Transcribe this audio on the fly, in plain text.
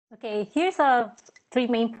Okay, here's three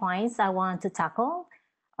main points I want to tackle.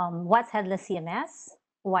 What's Headless CMS?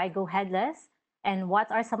 Why go headless? And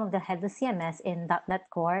what are some of the Headless CMS in .NET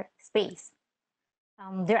Core space?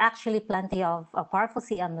 There are actually plenty of powerful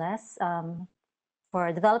CMS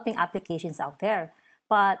for developing applications out there.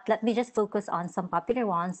 But let me just focus on some popular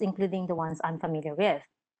ones, including the ones I'm familiar with.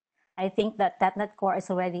 I think that .NET Core is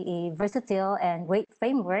already a versatile and great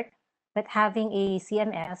framework, but having a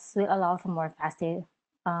CMS will allow for more faster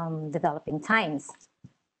developing times.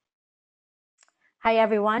 Hi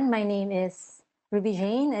everyone, my name is Ruby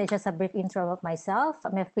Jane. Just a brief intro of myself.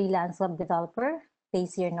 I'm a freelance web developer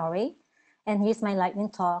based here in Norway. And here's my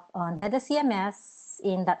lightning talk on Headless CMS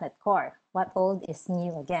in .NET Core. What old is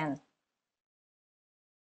new again?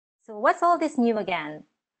 So what's all this new again?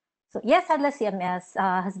 So yes, Headless CMS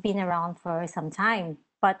has been around for some time,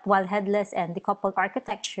 but while headless and decoupled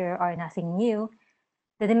architecture are nothing new,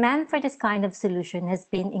 the demand for this kind of solution has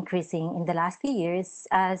been increasing in the last few years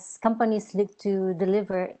as companies look to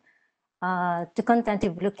deliver to content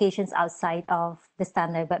to locations outside of the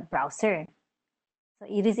standard web browser. So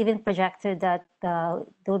it is even projected that there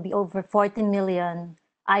will be over 14 million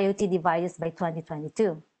IoT devices by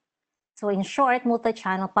 2022. So in short,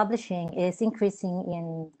 multi-channel publishing is increasing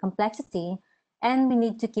in complexity, and we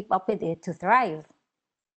need to keep up with it to thrive.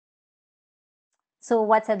 So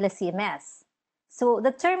what's Headless CMS? So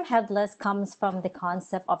the term headless comes from the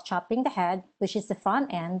concept of chopping the head, which is the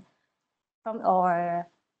front end, or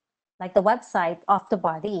like the website, off the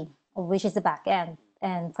body, which is the back end.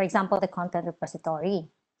 And for example, the content repository.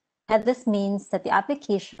 Headless means that the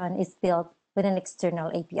application is built with an external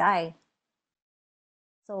API.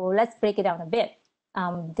 So let's break it down a bit.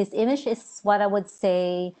 This image is what I would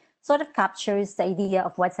say sort of captures the idea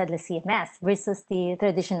of what's Headless CMS versus the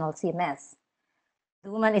traditional CMS. The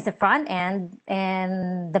woman is the front end,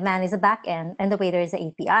 and the man is the back end, and the waiter is the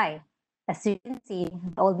API. As you can see,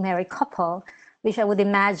 the old married couple, which I would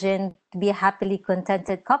imagine to be a happily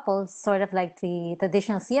contented couple, sort of like the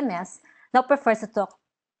traditional CMS, now prefers to talk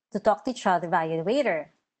to each other via the waiter.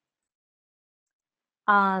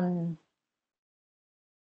 Okay,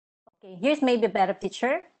 here's maybe a better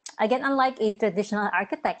picture. Again, unlike a traditional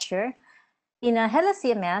architecture, in a Headless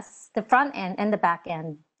CMS, the front end and the back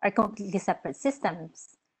end are completely separate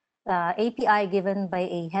systems. The API given by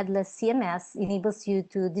a Headless CMS enables you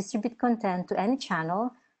to distribute content to any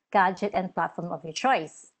channel, gadget, and platform of your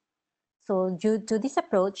choice. So due to this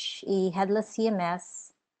approach, a Headless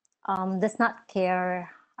CMS does not care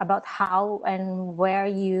about how and where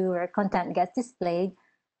your content gets displayed.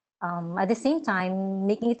 At the same time,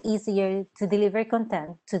 making it easier to deliver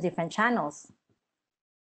content to different channels.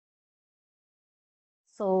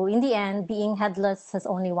 So in the end, being headless has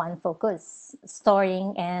only one focus: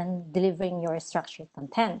 storing and delivering your structured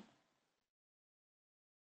content.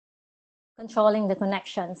 Controlling the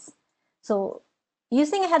connections. So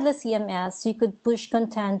using a Headless CMS, you could push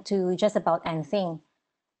content to just about anything,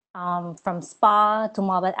 from spa to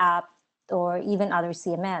mobile app or even other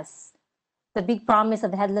CMS. The big promise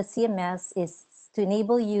of Headless CMS is to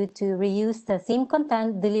enable you to reuse the same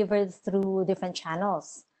content delivered through different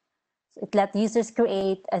channels. So it lets users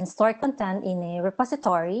create and store content in a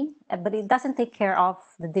repository, but it doesn't take care of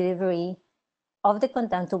the delivery of the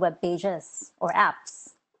content to web pages or apps.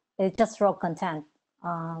 It's just raw content,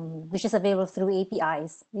 which is available through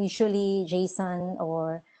APIs, usually JSON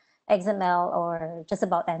or XML or just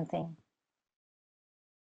about anything.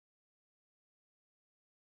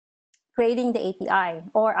 Creating the API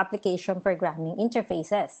or application programming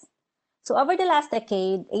interfaces. So over the last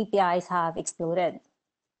decade, APIs have exploded.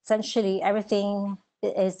 Essentially, everything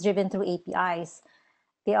is driven through APIs.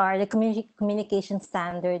 They are the communication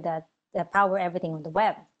standard that power everything on the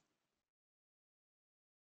web.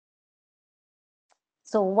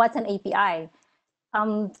 So what's an API?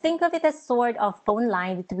 Think of it as sort of phone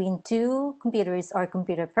line between two computers or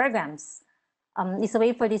computer programs. It's a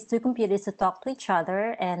way for these two computers to talk to each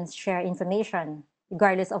other and share information,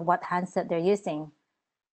 regardless of what handset they're using.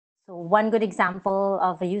 So one good example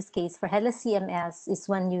of a use case for Headless CMS is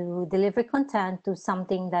when you deliver content to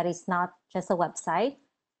something that is not just a website,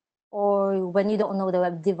 or when you don't know the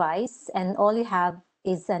web device and all you have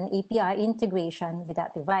is an API integration with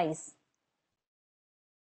that device.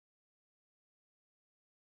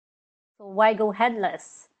 So why go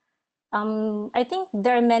headless? I think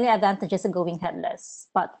there are many advantages of going headless,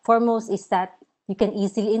 but foremost is that you can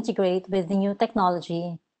easily integrate with the new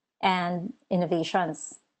technology and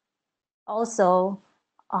innovations. Also,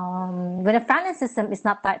 when a front-end system is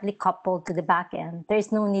not tightly coupled to the back-end, there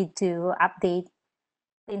is no need to update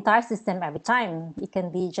the entire system every time. It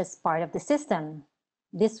can be just part of the system.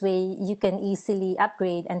 This way, you can easily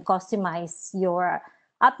upgrade and customize your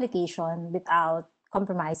application without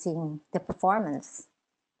compromising the performance.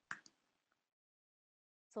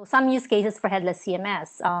 So some use cases for Headless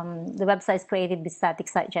CMS. The website is created with static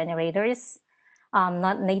site generators,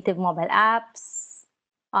 not native mobile apps,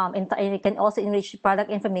 and it can also enrich product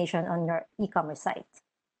information on your e-commerce site.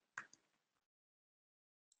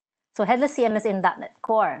 So Headless CMS in .NET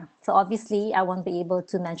Core. So obviously, I won't be able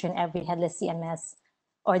to mention every Headless CMS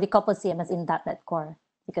or Decoupled CMS in .NET Core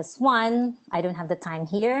because one, I don't have the time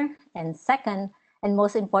here, and second, and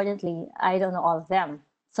most importantly, I don't know all of them.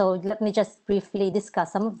 So let me just briefly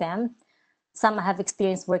discuss some of them. Some I have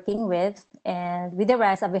experience working with, and with the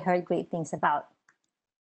rest I've heard great things about.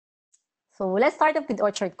 So let's start off with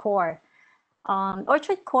Orchard Core.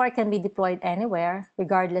 Orchard Core can be deployed anywhere,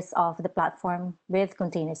 regardless of the platform with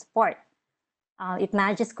container support. It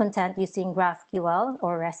manages content using GraphQL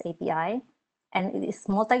or REST API, and it is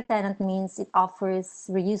multi-tenant means it offers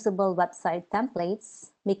reusable website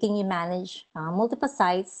templates, making you manage multiple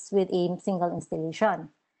sites with a single installation.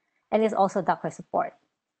 And it's also Docker support.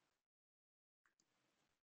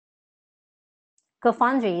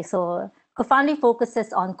 Cofoundry. So Cofoundry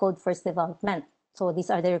focuses on code-first development. So these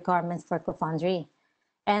are the requirements for Cofoundry.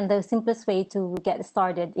 And the simplest way to get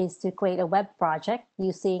started is to create a web project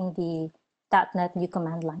using the .NET New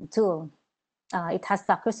Command Line tool. It has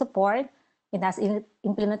Docker support. It has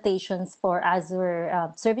implementations for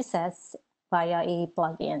Azure services via a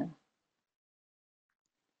plugin.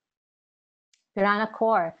 Piranha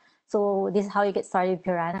Core. So this is how you get started with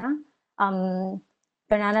Piranha.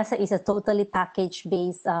 Piranha is a totally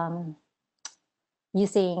package-based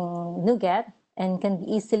using NuGet and can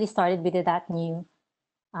be easily started with that new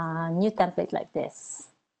template like this.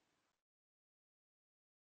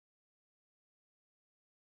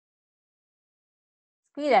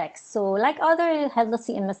 Squidx. So like other Headless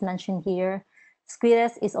CMS mentioned here,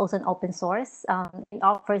 Squidx is also an open source. It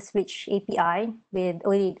offers rich API with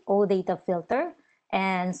OData filter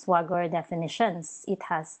and Swagger definitions. It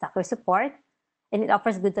has Docker support, and it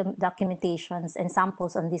offers good documentations and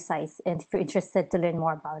samples on this site, and if you're interested to learn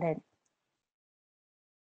more about it.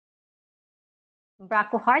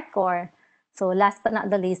 Umbraco Hardcore. So last but not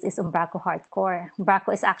the least is Umbraco Hardcore.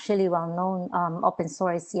 Umbraco is actually well-known open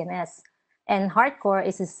source CMS. And Hardcore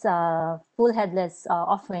is its full headless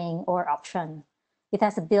offering or option. It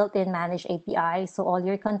has a built-in managed API, so all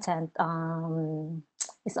your content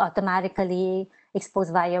is automatically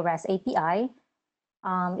exposed via REST API.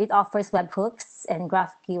 It offers webhooks and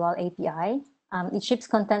GraphQL API. It ships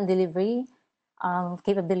content delivery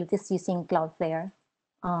capabilities using Cloudflare.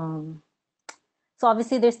 So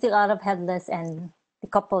obviously, there's still a lot of headless and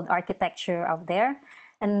decoupled architecture out there.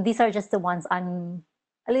 And these are just the ones I'm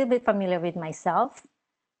a little bit familiar with myself.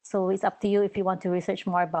 So it's up to you if you want to research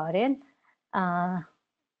more about it.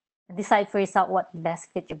 Decide for yourself what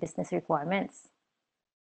best fit your business requirements.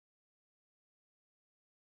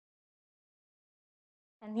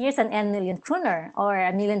 And here's an N million crooner or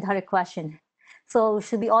 $1 million question. So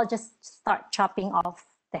should we all just start chopping off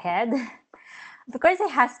the head? Because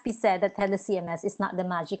it has to be said that Headless CMS is not the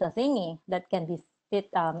magical thingy that can be fit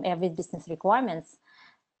every business requirements.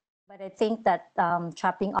 But I think that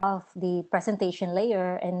chopping off the presentation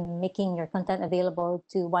layer and making your content available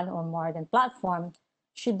to one or more than platform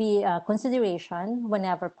should be a consideration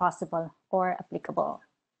whenever possible or applicable.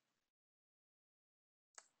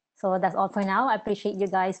 So that's all for now. I appreciate you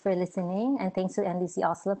guys for listening, and thanks to NDC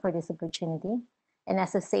Oslo for this opportunity. And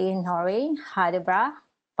as I say in Norway, ha det bra,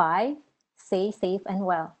 bye, stay safe and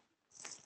well.